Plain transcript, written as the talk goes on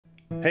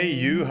Hey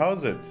you,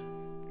 how's it?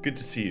 Good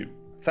to see you.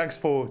 Thanks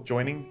for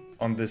joining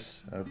on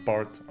this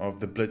part of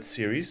the Blitz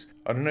series.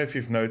 I don't know if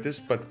you've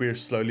noticed, but we're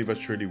slowly but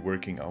surely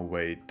working our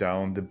way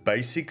down the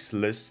basics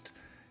list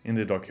in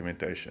the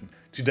documentation.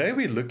 Today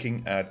we're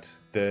looking at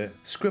the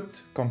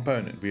script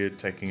component. We're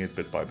taking it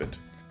bit by bit.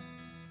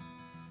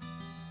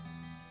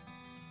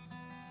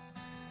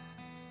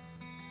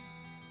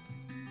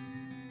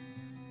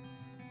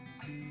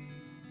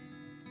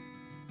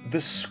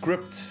 The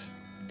script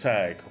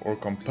tag or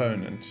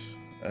component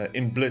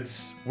in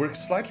Blitz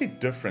works slightly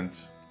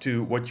different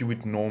to what you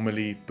would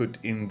normally put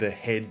in the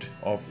head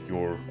of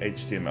your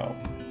HTML.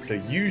 So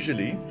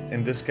usually,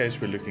 in this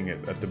case, we're looking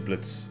at the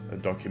Blitz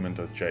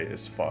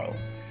document.js file.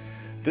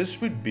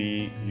 This would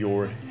be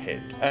your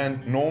head.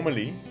 And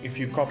normally, if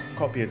you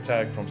copy a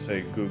tag from,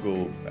 say,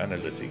 Google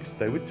Analytics,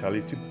 they would tell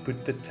you to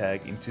put the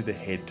tag into the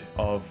head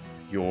of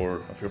your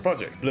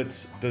project.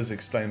 Blitz does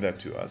explain that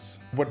to us.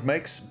 What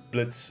makes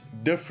Blitz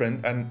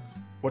different and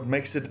what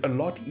makes it a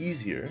lot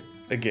easier,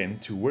 again,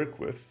 to work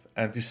with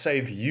and to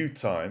save you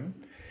time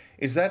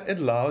is that it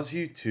allows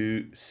you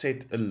to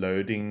set a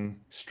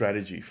loading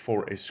strategy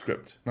for a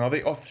script. Now,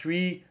 there are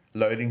 3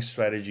 loading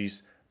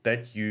strategies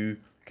that you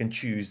can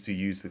choose to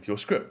use with your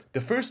script. The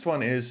first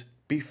one is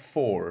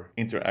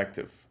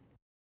beforeInteractive.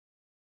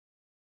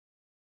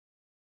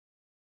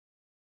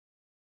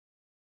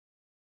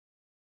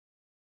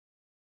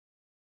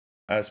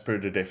 As per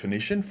the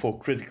definition, for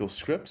critical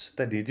scripts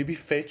that need to be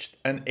fetched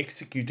and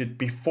executed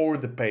before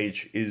the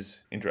page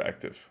is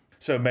interactive.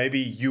 So maybe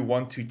you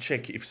want to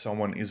check if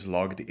someone is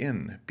logged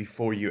in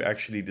before you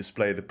actually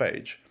display the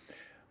page.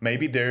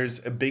 Maybe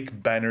there's a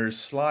big banner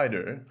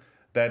slider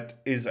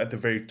that is at the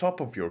very top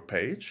of your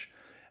page,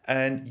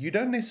 and you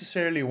don't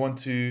necessarily want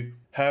to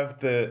have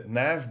the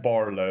nav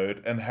bar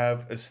load and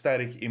have a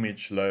static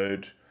image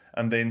load,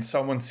 and then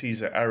someone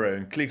sees an arrow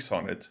and clicks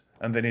on it,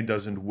 and then it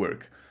doesn't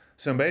work.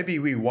 So maybe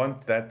we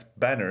want that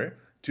banner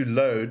to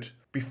load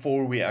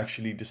before we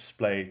actually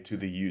display to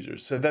the user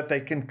so that they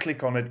can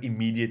click on it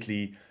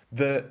immediately.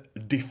 The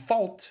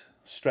default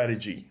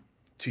strategy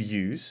to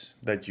use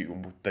that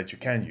you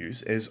can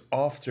use is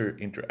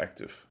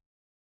afterinteractive.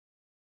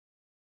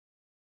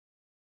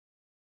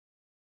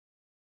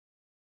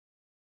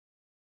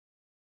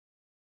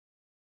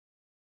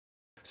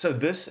 So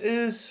this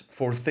is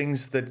for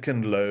things that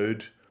can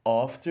load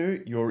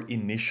after your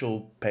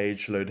initial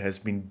page load has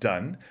been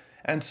done.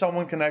 And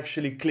someone can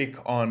actually click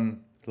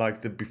on, like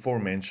the before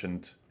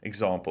mentioned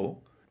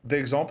example. The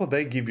example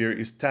they give here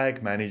is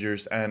tag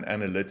managers and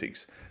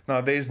analytics. Now,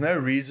 there's no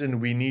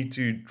reason we need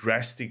to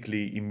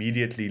drastically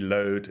immediately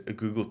load a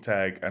Google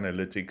Tag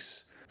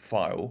Analytics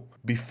file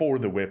before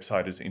the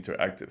website is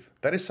interactive.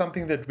 That is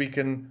something that we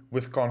can,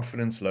 with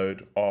confidence,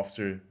 load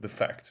after the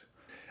fact.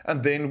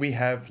 And then we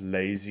have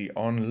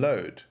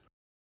lazyOnLoad.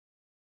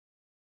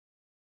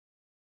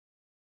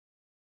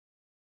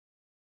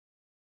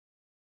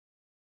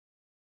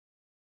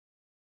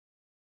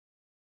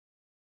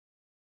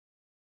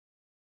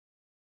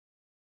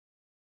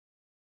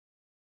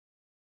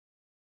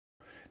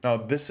 Now,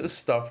 this is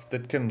stuff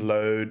that can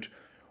load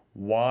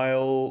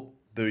while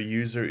the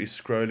user is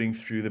scrolling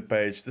through the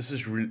page. This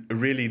is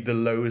really the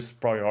lowest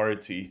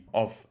priority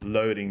of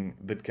loading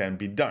that can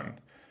be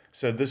done.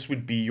 So this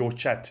would be your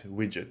chat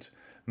widget.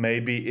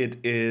 Maybe it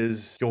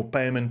is your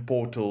payment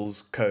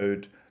portal's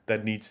code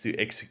that needs to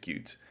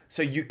execute.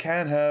 So you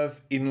can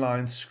have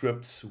inline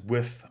scripts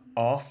with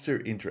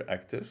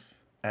afterinteractive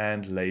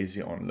and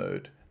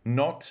lazyOnLoad,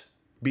 not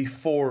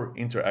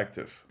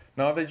beforeInteractive.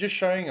 Now they're just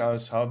showing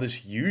us how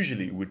this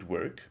usually would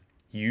work.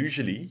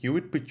 Usually you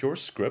would put your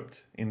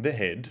script in the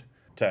head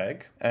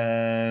tag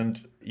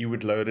and you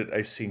would load it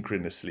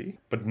asynchronously.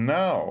 But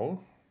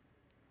now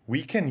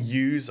we can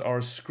use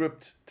our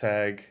script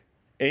tag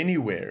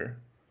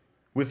anywhere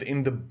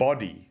within the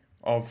body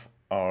of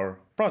our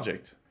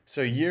project.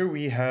 So here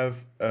we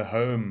have a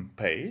home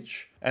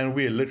page and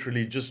we're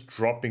literally just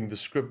dropping the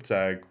script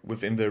tag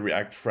within the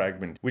React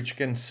fragment, which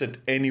can sit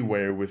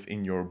anywhere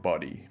within your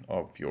body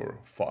of your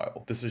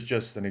file. This is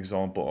just an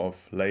example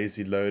of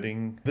lazy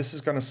loading. This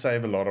is going to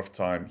save a lot of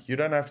time. You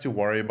don't have to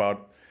worry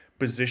about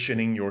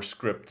positioning your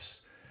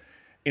scripts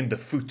in the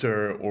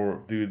footer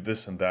or do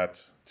this and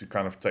that to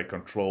kind of take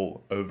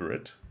control over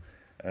it.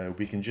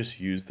 We can just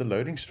use the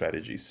loading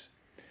strategies.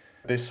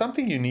 There's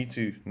something you need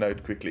to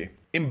note quickly.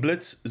 In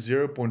Blitz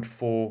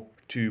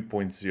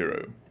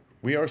 0.42.0,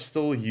 we are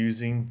still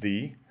using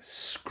the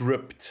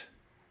script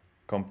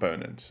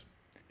component.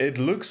 It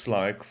looks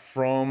like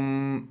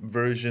from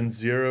version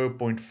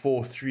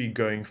 0.43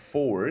 going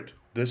forward,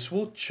 this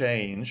will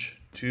change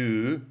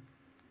to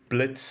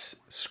Blitz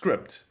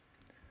Script.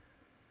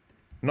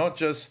 Not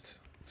just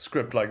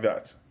script like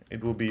that.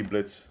 It will be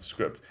Blitz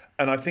Script.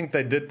 And I think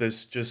they did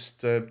this just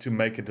to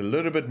make it a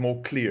little bit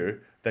more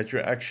clear that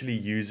you're actually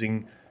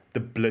using the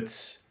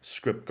Blitz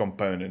Script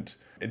component.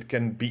 It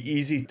can be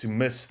easy to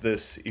miss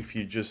this if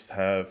you just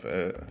have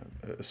a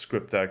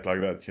script tag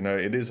like that. You know,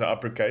 it is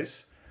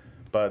uppercase,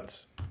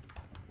 but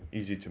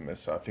easy to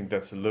miss. So I think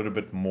that's a little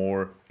bit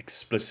more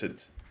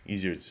explicit,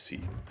 easier to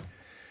see.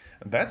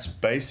 And that's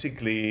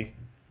basically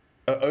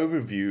an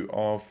overview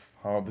of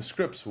how the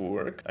scripts will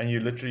work. And you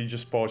literally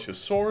just pass your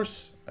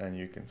source and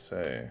you can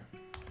say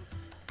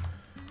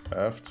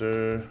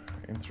after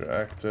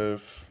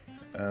interactive,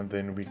 and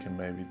then we can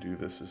maybe do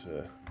this as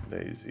a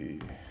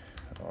lazyOnLoad.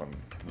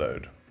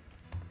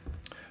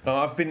 Now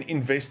I've been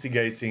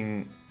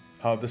investigating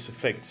how this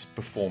affects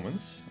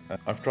performance.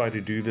 I've tried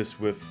to do this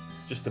with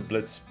just the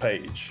Blitz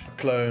page,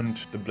 cloned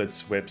the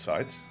Blitz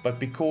website, but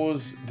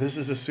because this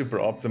is a super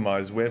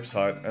optimized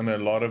website and a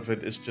lot of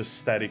it is just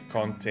static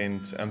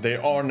content and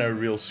there are no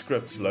real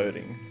scripts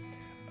loading,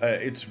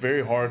 it's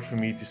very hard for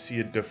me to see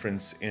a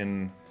difference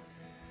in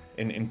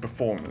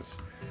performance.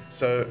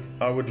 So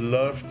I would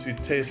love to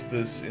test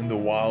this in the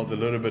wild a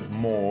little bit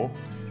more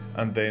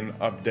and then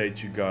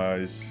update you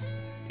guys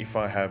if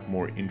I have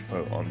more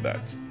info on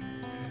that.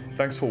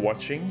 Thanks for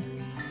watching.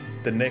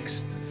 The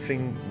next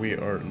thing we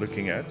are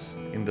looking at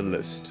in the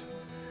list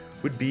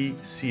would be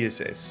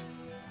CSS.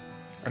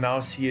 And our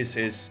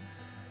CSS,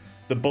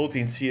 the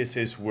built-in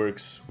CSS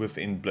works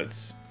within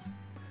Blitz.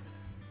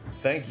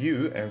 Thank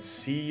you and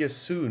see you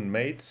soon,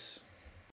 mates.